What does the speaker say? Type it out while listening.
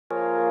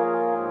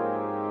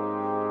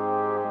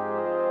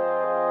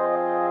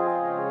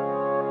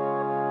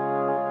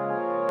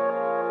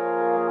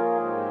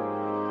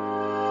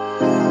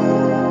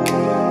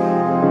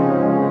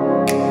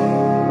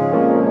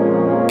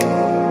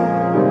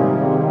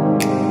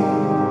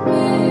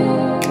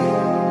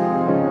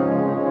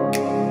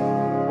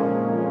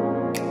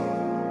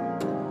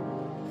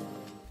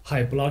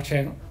Hi,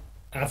 Blockchain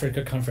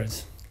Africa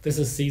Conference. This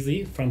is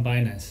CZ from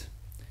Binance.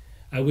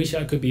 I wish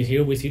I could be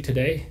here with you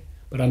today,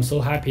 but I'm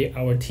so happy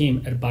our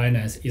team at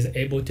Binance is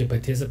able to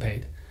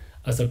participate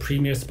as a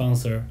premier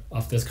sponsor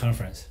of this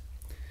conference.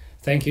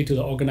 Thank you to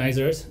the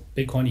organizers,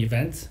 Bitcoin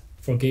Events,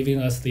 for giving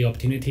us the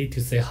opportunity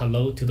to say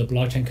hello to the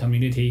blockchain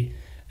community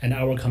and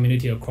our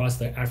community across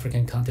the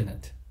African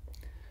continent.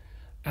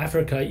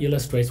 Africa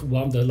illustrates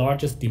one of the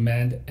largest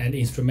demand and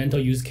instrumental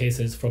use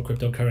cases for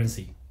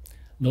cryptocurrency,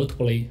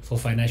 notably for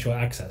financial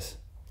access.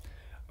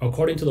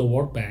 According to the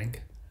World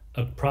Bank,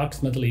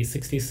 approximately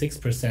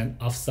 66%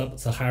 of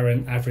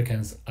sub-Saharan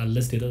Africans are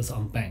listed as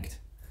unbanked.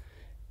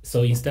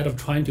 So instead of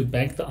trying to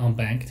bank the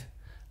unbanked,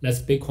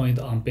 let's Bitcoin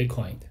the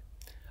unbitcoined.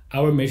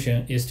 Our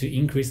mission is to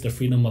increase the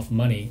freedom of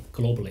money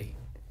globally.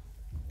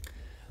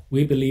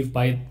 We believe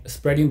by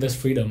spreading this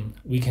freedom,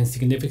 we can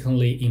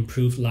significantly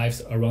improve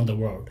lives around the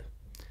world.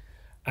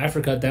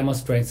 Africa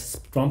demonstrates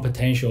strong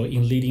potential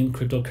in leading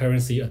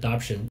cryptocurrency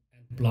adoption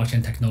and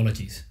blockchain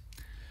technologies.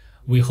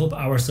 We hope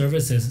our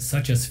services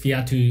such as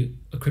Fiat to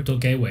crypto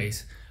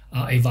gateways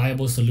are a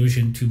viable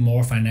solution to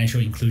more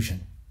financial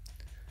inclusion.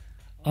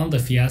 On the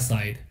Fiat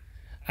side,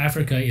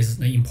 Africa is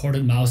an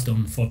important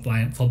milestone for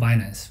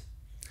Binance.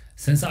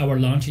 Since our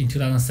launch in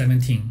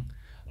 2017,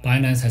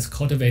 Binance has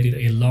cultivated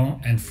a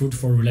long and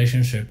fruitful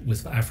relationship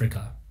with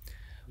Africa.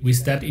 We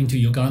stepped into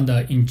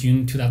Uganda in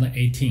June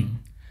 2018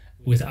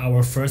 with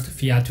our first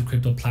Fiat to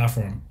crypto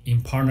platform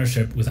in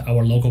partnership with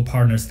our local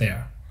partners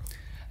there,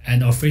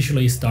 and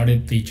officially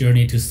started the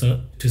journey to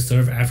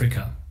serve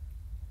Africa.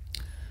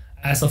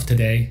 As of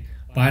today,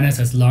 Binance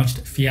has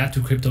launched Fiat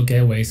to crypto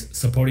gateways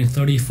supporting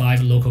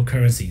 35 local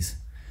currencies,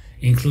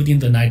 including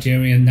the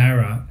Nigerian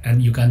Naira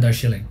and Uganda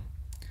shilling.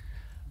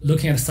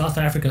 Looking at South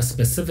Africa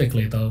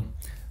specifically though,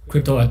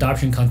 crypto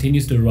adoption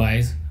continues to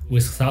rise,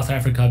 with South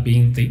Africa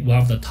being one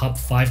of the top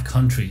 5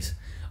 countries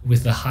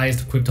with the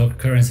highest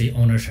cryptocurrency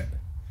ownership.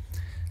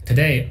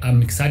 Today,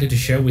 I'm excited to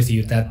share with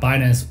you that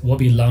Binance will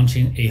be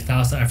launching a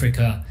South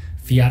Africa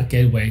Fiat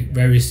gateway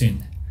very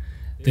soon.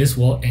 This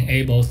will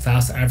enable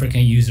South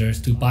African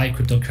users to buy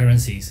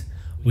cryptocurrencies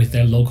with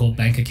their local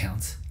bank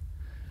accounts.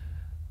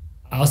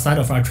 Outside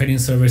of our trading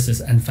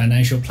services and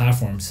financial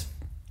platforms,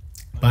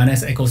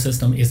 Binance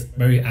ecosystem is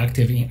very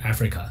active in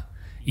Africa,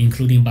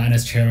 including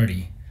Binance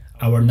Charity,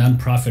 our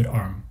nonprofit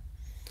arm.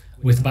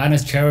 With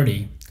Binance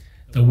Charity,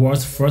 the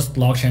world's first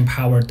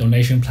blockchain-powered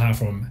donation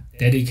platform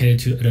dedicated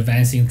to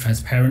advancing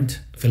transparent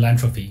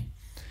philanthropy,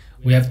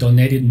 we have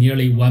donated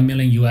nearly $1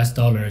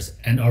 million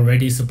and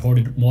already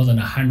supported more than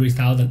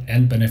 100,000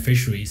 end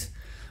beneficiaries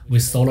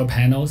with solar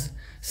panels,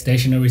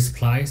 stationery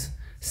supplies,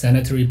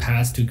 sanitary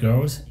pads to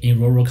girls in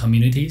rural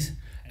communities,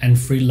 and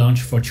free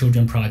lunch for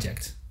children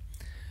projects.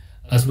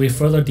 As we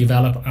further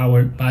develop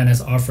our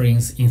Binance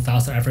offerings in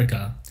South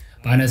Africa,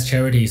 Binance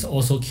Charity is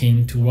also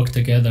keen to work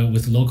together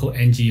with local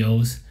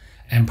NGOs,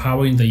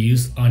 empowering the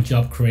youth on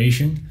job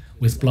creation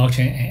with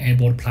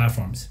blockchain-enabled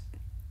platforms.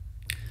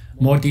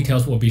 More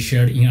details will be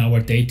shared in our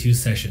Day 2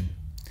 session.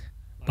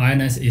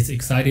 Binance is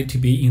excited to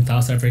be in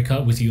South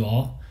Africa with you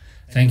all.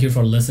 Thank you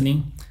for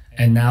listening.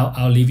 And now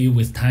I'll leave you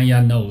with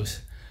Tanya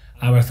Knowles,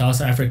 our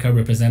South Africa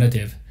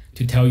representative,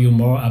 to tell you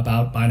more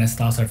about Binance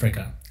South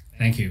Africa.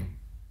 Thank you.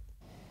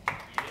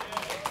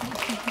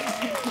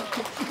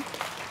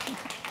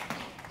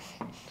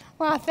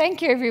 Well,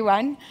 thank you,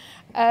 everyone.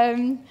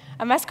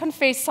 I must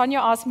confess, Tanya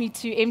asked me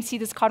to MC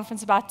this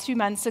conference about 2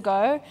 months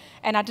ago,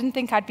 and I didn't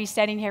think I'd be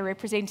standing here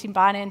representing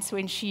Binance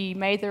when she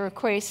made the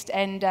request,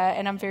 and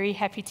I'm very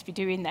happy to be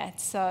doing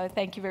that. So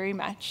thank you very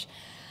much.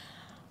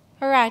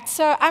 All right,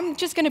 so I'm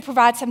just going to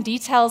provide some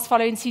details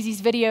following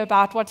CZ's video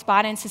about what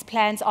Binance's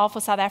plans are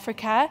for South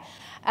Africa,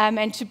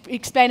 and to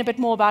explain a bit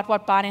more about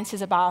what Binance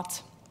is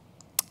about.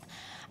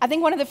 I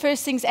think one of the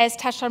first things, as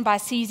touched on by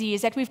CZ,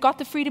 is that we've got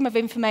the freedom of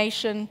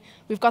information,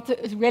 we've got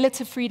the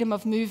relative freedom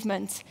of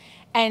movement,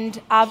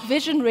 and our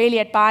vision really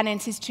at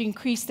Binance is to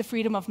increase the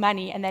freedom of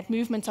money and that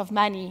movement of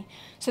money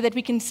so that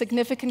we can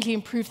significantly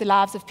improve the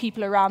lives of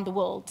people around the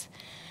world.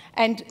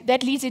 And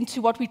that leads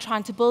into what we're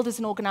trying to build as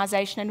an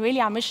organization, and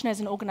really our mission as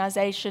an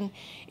organization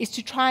is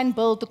to try and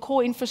build the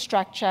core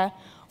infrastructure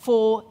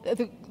for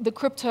the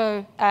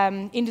crypto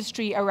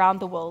industry around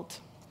the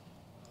world.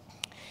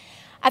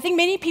 I think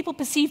many people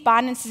perceive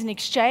Binance as an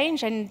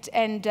exchange,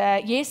 and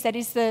yes, that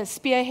is the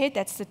spearhead,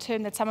 that's the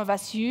term that some of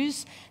us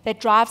use, that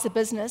drives the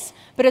business,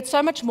 but it's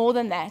so much more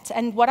than that.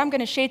 And what I'm going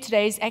to share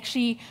today is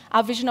actually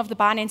our vision of the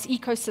Binance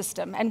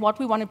ecosystem and what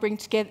we want to bring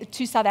together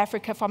to South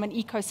Africa from an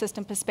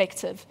ecosystem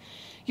perspective.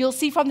 You'll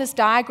see from this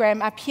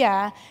diagram up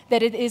here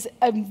that it is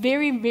a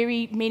very,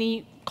 very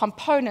many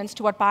components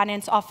to what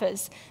Binance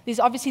offers. There's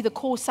obviously the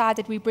core side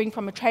that we bring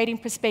from a trading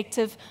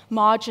perspective,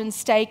 margins,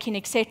 staking,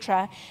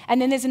 etc.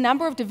 And then there's a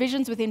number of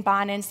divisions within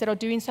Binance that are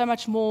doing so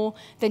much more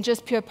than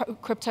just pure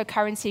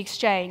cryptocurrency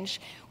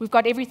exchange. We've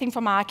got everything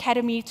from our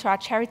academy to our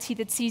charity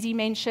that CZ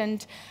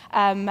mentioned,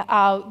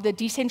 the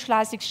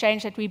decentralized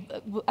exchange that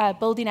we're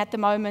building at the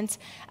moment,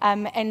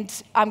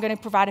 and I'm going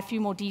to provide a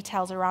few more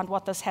details around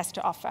what this has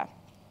to offer.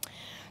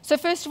 So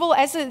first of all,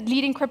 as a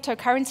leading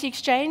cryptocurrency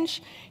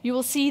exchange, you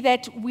will see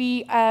that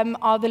we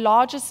are the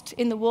largest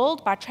in the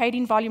world by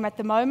trading volume at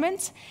the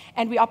moment,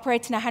 and we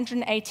operate in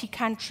 180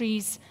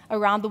 countries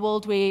around the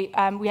world where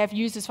we have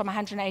users from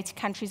 180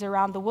 countries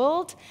around the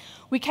world.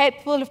 We're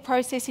capable of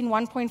processing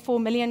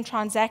 1.4 million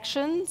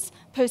transactions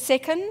per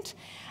second,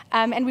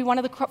 and we're one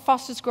of the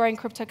fastest growing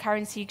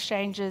cryptocurrency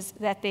exchanges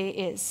that there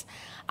is.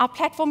 Our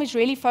platform is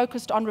really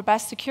focused on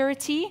robust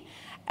security,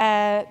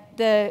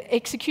 the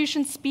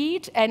execution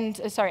speed, and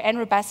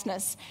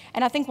robustness.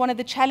 And I think one of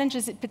the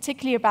challenges,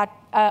 particularly about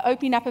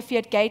opening up a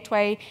Fiat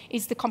gateway,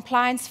 is the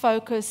compliance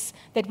focus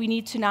that we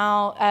need to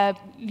now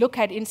look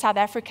at in South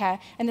Africa.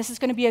 And this is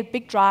going to be a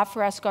big drive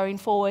for us going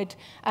forward,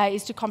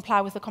 is to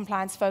comply with the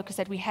compliance focus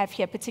that we have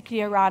here,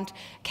 particularly around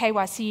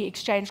KYC,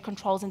 exchange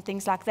controls, and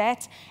things like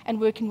that, and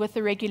working with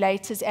the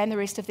regulators and the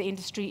rest of the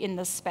industry in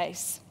this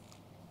space.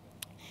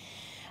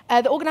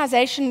 The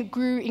organization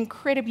grew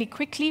incredibly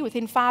quickly.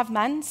 Within 5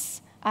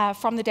 months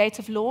from the date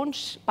of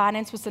launch,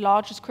 Binance was the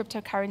largest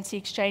cryptocurrency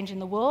exchange in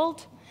the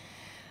world.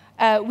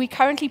 We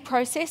currently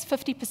process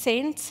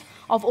 50%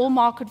 of all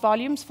market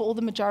volumes for all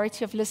the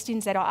majority of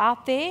listings that are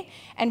out there,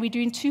 and we're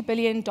doing $2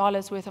 billion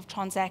worth of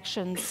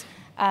transactions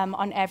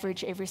on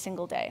average every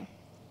single day.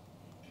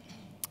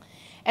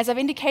 As I've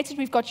indicated,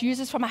 we've got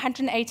users from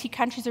 180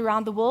 countries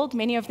around the world.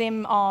 Many of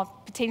them are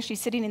potentially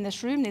sitting in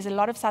this room. There's a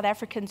lot of South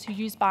Africans who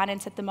use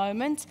Binance at the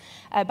moment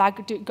by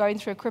going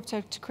through a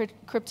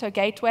crypto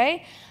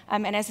gateway.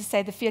 And as I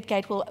say, the Fiat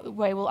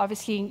gateway will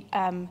obviously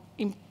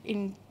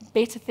in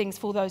better things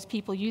for those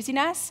people using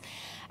us.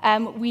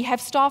 We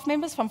have staff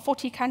members from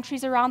 40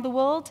 countries around the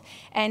world,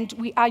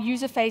 and our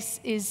user face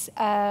is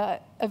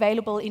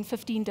available in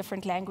 15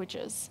 different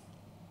languages.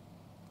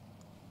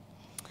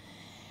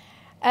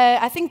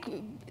 I think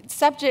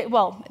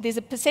there's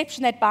a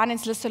perception that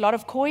Binance lists a lot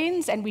of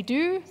coins, and we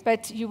do,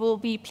 but you will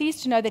be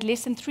pleased to know that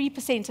less than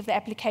 3% of the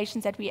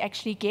applications that we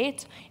actually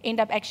get end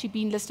up actually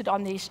being listed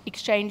on the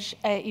exchange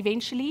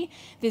eventually.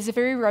 There's a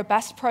very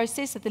robust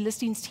process that the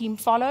listings team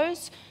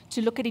follows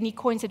to look at any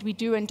coins that we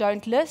do and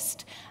don't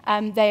list.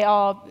 They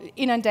are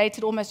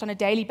inundated almost on a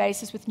daily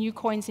basis with new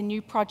coins and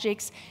new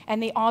projects,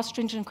 and there are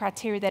stringent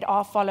criteria that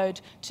are followed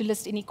to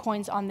list any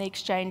coins on the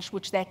exchange,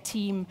 which that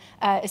team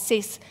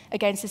assess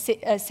against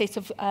a set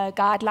of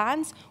guidelines,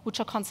 which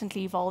are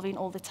constantly evolving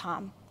all the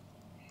time.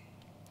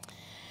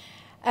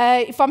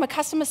 From a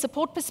customer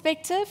support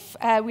perspective,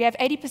 we have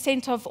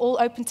 80% of all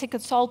open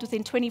tickets sold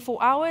within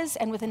 24 hours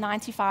and with a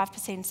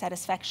 95%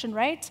 satisfaction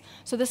rate.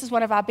 So this is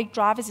one of our big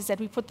drivers, is that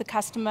we put the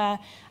customer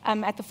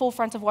at the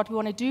forefront of what we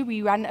want to do.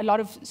 We run a lot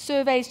of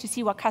surveys to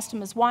see what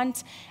customers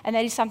want, and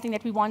that is something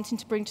that we're wanting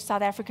to bring to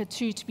South Africa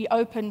too, to be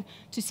open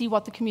to see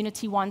what the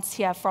community wants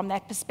here from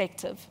that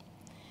perspective.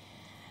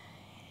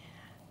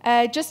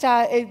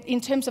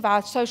 In terms of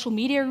our social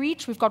media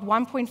reach, we've got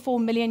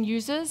 1.4 million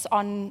users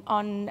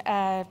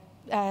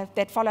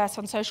that follow us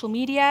on social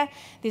media.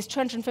 There's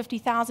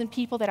 250,000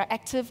 people that are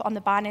active on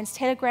the Binance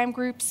Telegram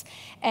groups,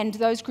 and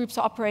those groups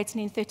are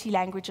operating in 30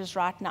 languages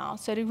right now.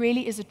 So it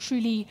really is a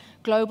truly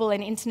global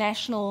and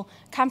international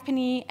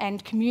company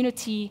and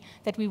community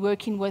that we're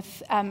working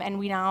with, and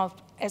we now,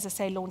 as I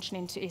say, launching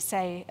into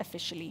SA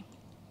officially.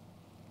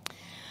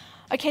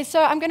 Okay,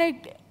 so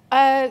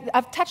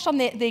I've touched on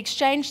the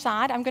exchange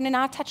side. I'm going to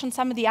now touch on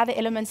some of the other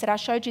elements that I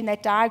showed you in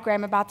that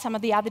diagram about some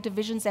of the other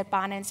divisions that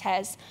Binance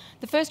has.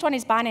 The first one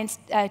is Binance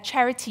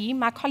Charity.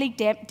 My colleague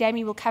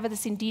Dami will cover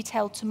this in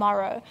detail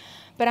tomorrow.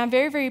 But I'm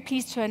very, very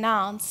pleased to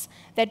announce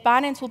that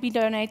Binance will be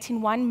donating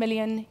 $1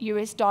 million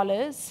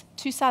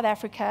to South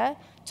Africa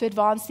to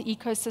advance the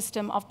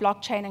ecosystem of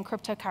blockchain and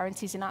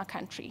cryptocurrencies in our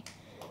country.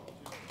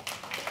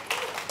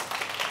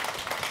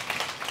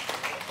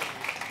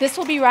 This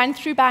will be run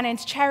through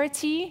Binance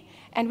Charity,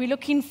 and we're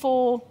looking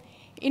for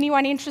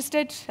anyone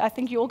interested. I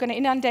think you're all going to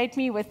inundate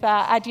me with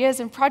ideas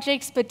and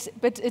projects, but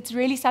it's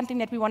really something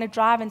that we want to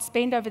drive and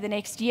spend over the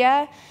next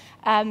year,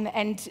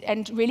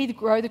 and really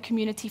grow the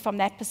community from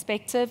that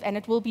perspective. And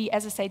it will be,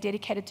 as I say,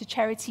 dedicated to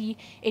charity,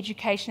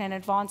 education, and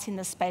advancing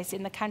this space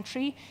in the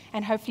country,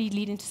 and hopefully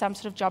leading to some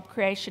sort of job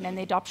creation and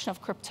the adoption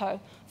of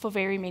crypto for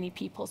very many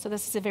people. So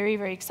this is a very,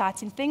 very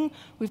exciting thing.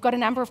 We've got a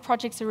number of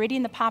projects already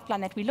in the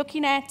pipeline that we're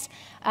looking at,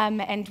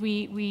 and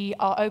we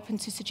are open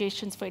to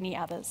suggestions for any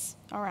others.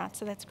 All right,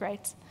 so that's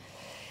great.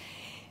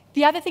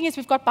 The other thing is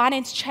we've got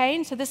Binance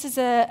Chain. So this is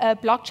a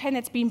blockchain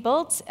that's been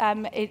built.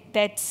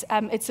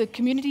 It's a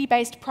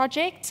community-based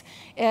project.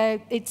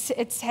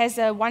 It has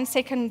a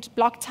 1-second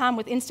block time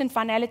with instant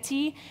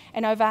finality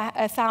and over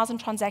 1,000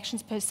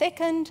 transactions per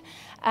second.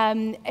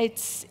 And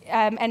at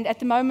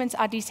the moment,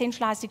 our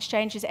decentralized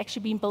exchange is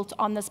actually being built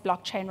on this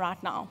blockchain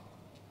right now.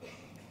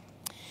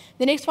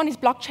 The next one is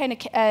blockchain,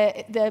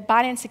 the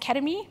Binance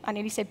Academy. I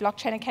nearly said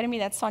blockchain academy,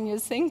 that's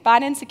Sonia's thing.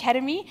 Binance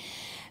Academy.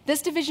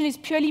 This division is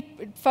purely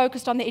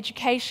focused on the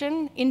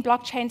education in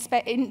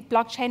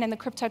blockchain and the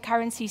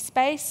cryptocurrency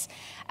space.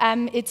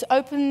 It's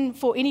open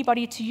for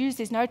anybody to use.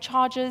 There's no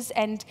charges,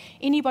 and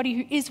anybody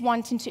who is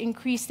wanting to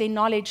increase their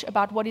knowledge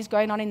about what is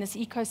going on in this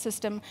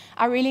ecosystem,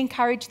 I really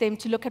encourage them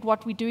to look at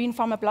what we're doing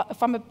from a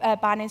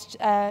Binance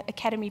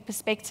Academy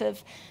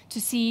perspective to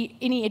see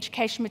any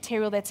education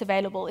material that's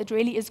available. It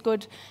really is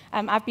good.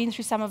 I've been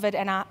through some of it,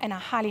 and I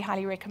highly,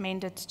 highly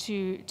recommend it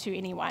to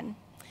anyone.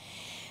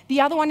 The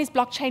other one is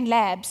blockchain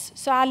labs.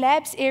 So our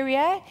labs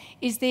area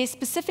is there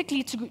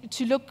specifically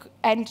to look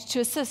and to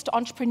assist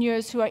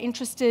entrepreneurs who are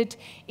interested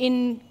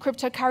in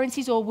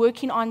cryptocurrencies or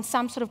working on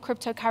some sort of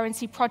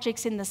cryptocurrency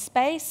projects in the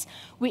space.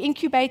 We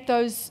incubate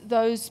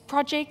those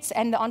projects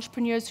and the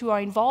entrepreneurs who are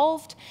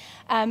involved,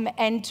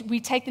 and we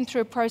take them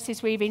through a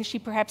process where eventually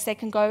perhaps they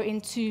can go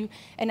into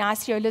an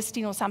ICO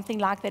listing or something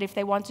like that if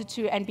they wanted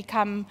to, and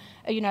become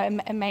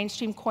a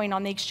mainstream coin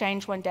on the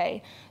exchange one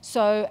day.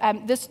 So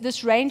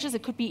this ranges.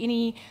 It could be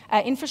any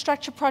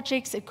infrastructure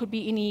projects. It could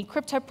be any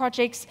crypto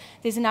projects.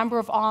 There's a number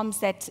of arms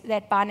that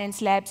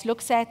Binance Labs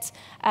looks at,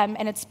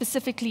 and it's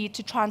specifically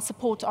to try and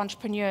support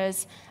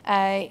entrepreneurs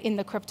in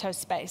the crypto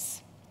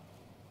space.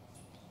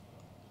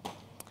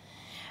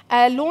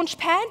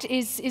 Launchpad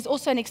is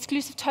also an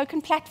exclusive token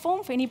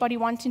platform for anybody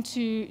wanting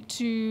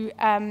to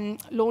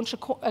launch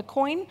a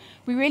coin.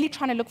 We're really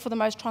trying to look for the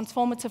most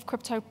transformative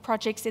crypto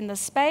projects in this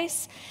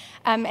space.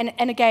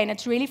 And again,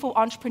 it's really for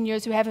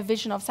entrepreneurs who have a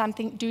vision of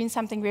doing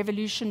something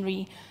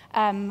revolutionary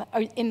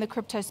in the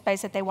crypto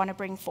space that they want to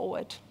bring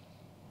forward.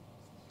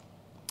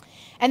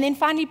 And then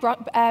finally,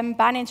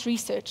 Binance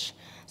Research.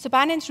 So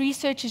Binance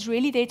Research is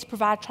really there to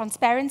provide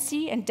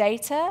transparency and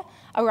data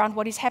around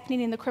what is happening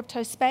in the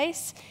crypto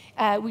space.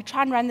 We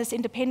try and run this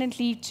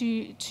independently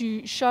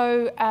to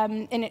show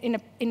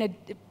in a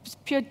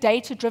pure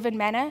data-driven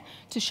manner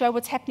to show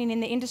what's happening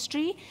in the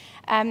industry.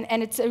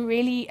 And it's a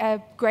really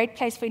great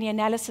place for any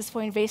analysis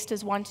for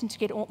investors wanting to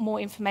get more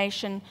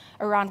information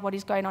around what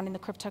is going on in the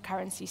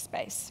cryptocurrency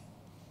space.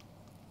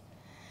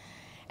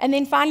 And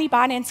then finally,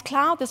 Binance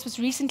Cloud. This was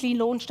recently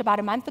launched about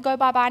a month ago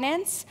by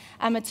Binance.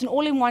 It's an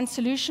all-in-one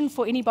solution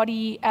for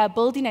anybody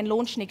building and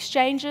launching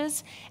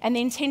exchanges. And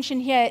the intention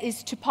here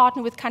is to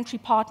partner with country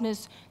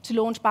partners to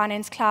launch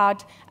Binance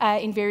Cloud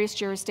in various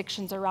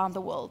jurisdictions around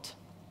the world.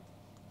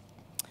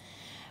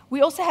 We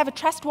also have a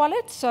trust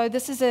wallet. So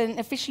this is an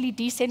officially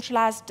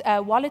decentralized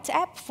wallet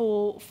app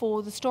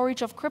for the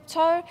storage of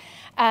crypto.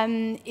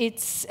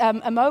 It's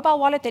a mobile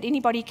wallet that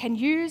anybody can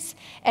use,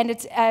 and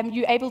it's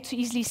you're able to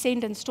easily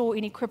send and store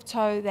any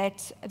crypto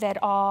that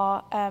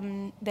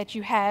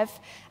you have,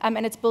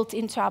 and it's built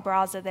into our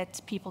browser that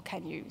people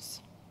can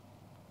use.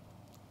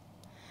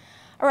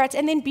 All right,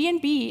 and then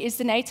BNB is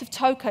the native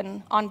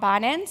token on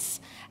Binance.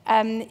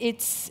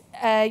 It's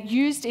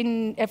used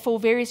for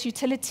various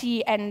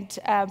utility and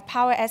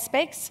power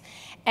aspects,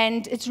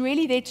 and it's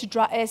really there to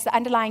drive as the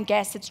underlying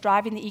gas that's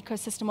driving the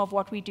ecosystem of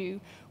what we do.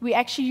 We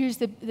actually use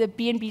the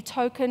BNB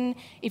token.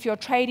 If you're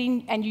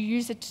trading and you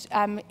use it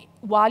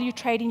while you're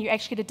trading, you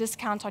actually get a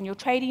discount on your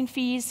trading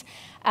fees.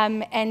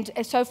 And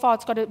so far,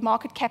 it's got a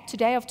market cap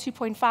today of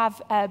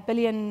 $2.5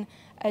 billion,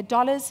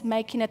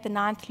 making it the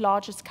 9th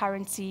largest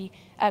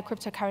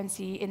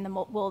cryptocurrency in the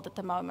world at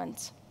the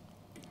moment.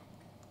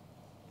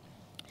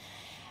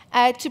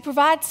 To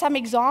provide some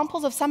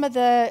examples of some of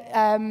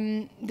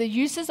the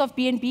uses of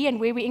BNB and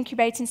where we're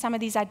incubating some of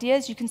these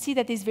ideas, you can see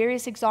that there's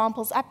various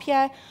examples up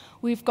here.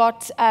 We've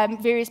got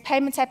various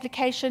payments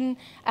application,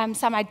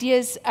 some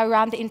ideas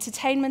around the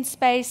entertainment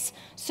space,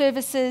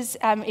 services,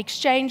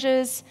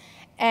 exchanges,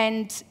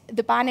 and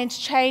the Binance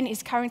chain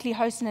is currently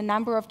hosting a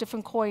number of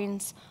different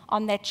coins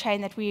on that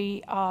chain that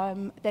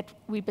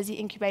we're busy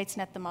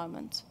incubating at the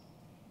moment.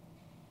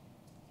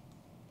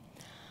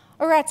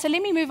 All right, so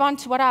let me move on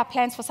to what are our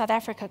plans for South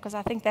Africa, because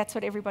I think that's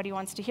what everybody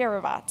wants to hear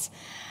about.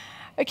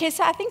 Okay,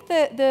 so I think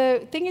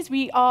the thing is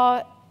we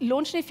are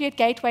launching a Fiat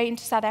gateway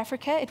into South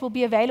Africa. It will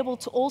be available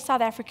to all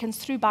South Africans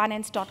through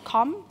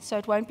Binance.com, so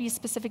it won't be a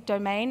specific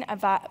domain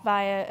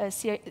via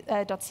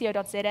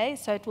 .co.za,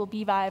 so it will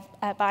be via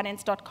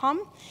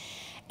Binance.com.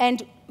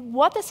 And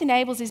what this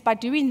enables is by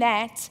doing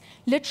that,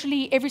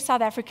 literally every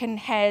South African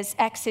has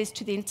access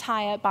to the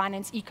entire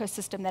Binance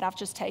ecosystem that I've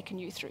just taken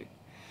you through.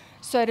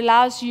 So it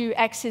allows you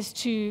access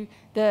to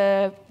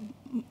the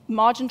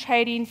margin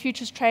trading,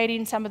 futures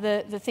trading, some of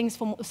the things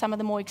for some of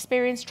the more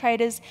experienced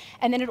traders,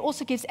 and then it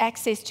also gives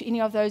access to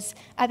any of those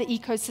other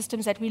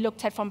ecosystems that we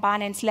looked at, from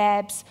Binance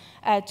Labs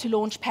to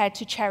Launchpad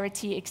to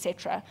charity,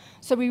 etc.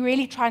 So we're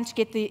really trying to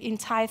get the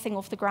entire thing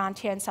off the ground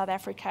here in South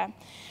Africa.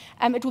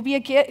 It will be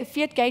a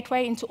Fiat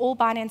gateway into all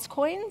Binance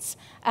coins.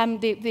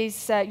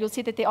 You'll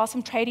see that there are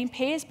some trading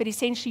pairs, but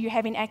essentially you're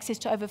having access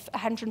to over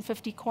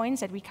 150 coins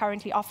that we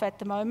currently offer at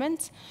the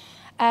moment.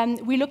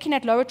 We're looking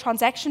at lower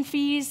transaction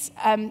fees.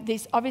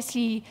 There's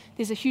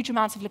a huge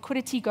amount of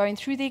liquidity going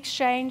through the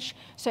exchange,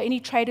 so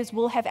any traders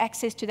will have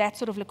access to that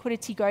sort of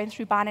liquidity going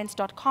through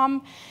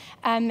Binance.com,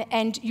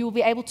 and you'll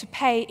be able to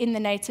pay in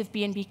the native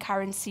BNB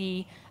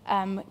currency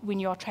when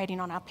you are trading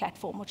on our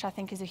platform, which I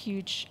think is a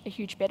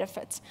huge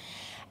benefit.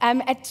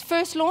 At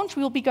first launch,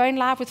 we'll be going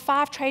live with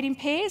 5 trading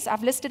pairs.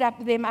 I've listed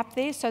them up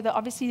there, so that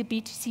obviously the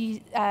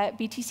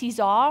BTC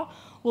ZAR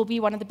will be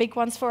one of the big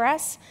ones for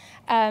us.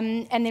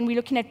 And then we're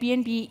looking at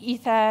BNB,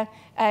 Ether,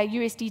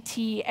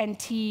 USDT, and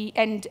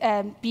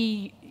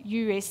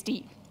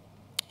BUSD.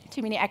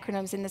 Too many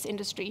acronyms in this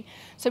industry.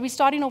 So we're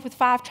starting off with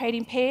 5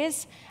 trading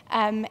pairs,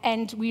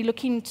 and we're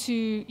looking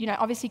to,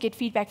 obviously get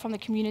feedback from the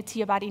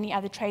community about any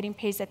other trading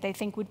pairs that they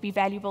think would be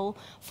valuable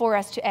for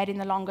us to add in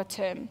the longer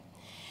term.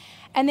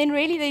 And then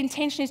really the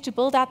intention is to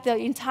build out the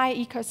entire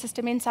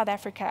ecosystem in South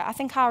Africa. I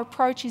think our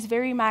approach is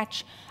very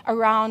much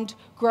around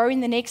growing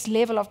the next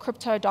level of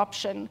crypto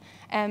adoption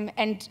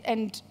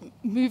and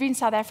moving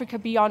South Africa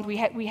beyond. We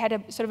had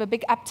a sort of a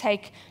big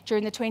uptake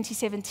during the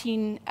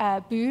 2017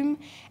 boom,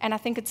 and I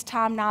think it's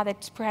time now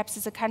that perhaps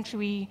as a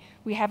country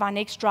we have our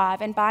next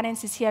drive. And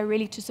Binance is here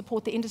really to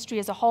support the industry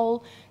as a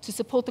whole, to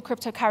support the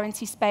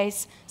cryptocurrency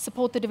space,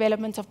 support the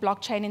development of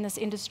blockchain in this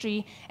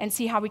industry, and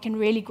see how we can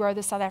really grow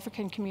the South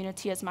African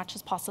community as much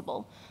as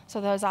possible.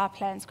 So those are our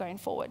plans going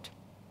forward.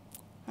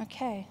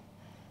 Okay.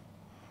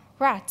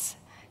 Right.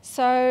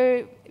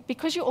 So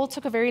because you all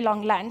took a very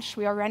long lunch,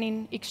 we are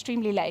running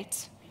extremely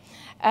late.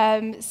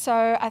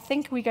 So I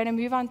think we're going to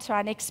move on to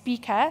our next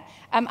speaker.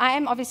 I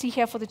am obviously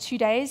here for the 2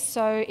 days,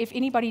 so if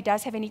anybody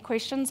does have any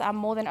questions, I'm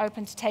more than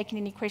open to taking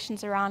any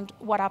questions around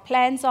what our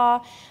plans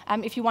are.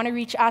 If you want to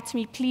reach out to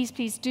me,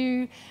 please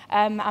do.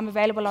 I'm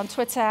available on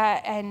Twitter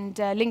and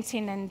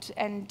LinkedIn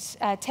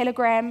and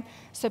Telegram,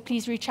 so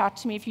please reach out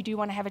to me if you do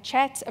want to have a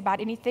chat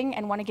about anything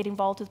and want to get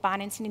involved with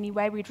Binance in any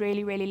way. We'd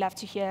really love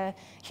to hear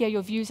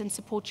your views and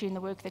support you in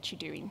the work that you're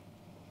doing.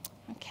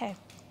 Okay.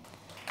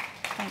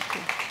 Thank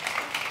you.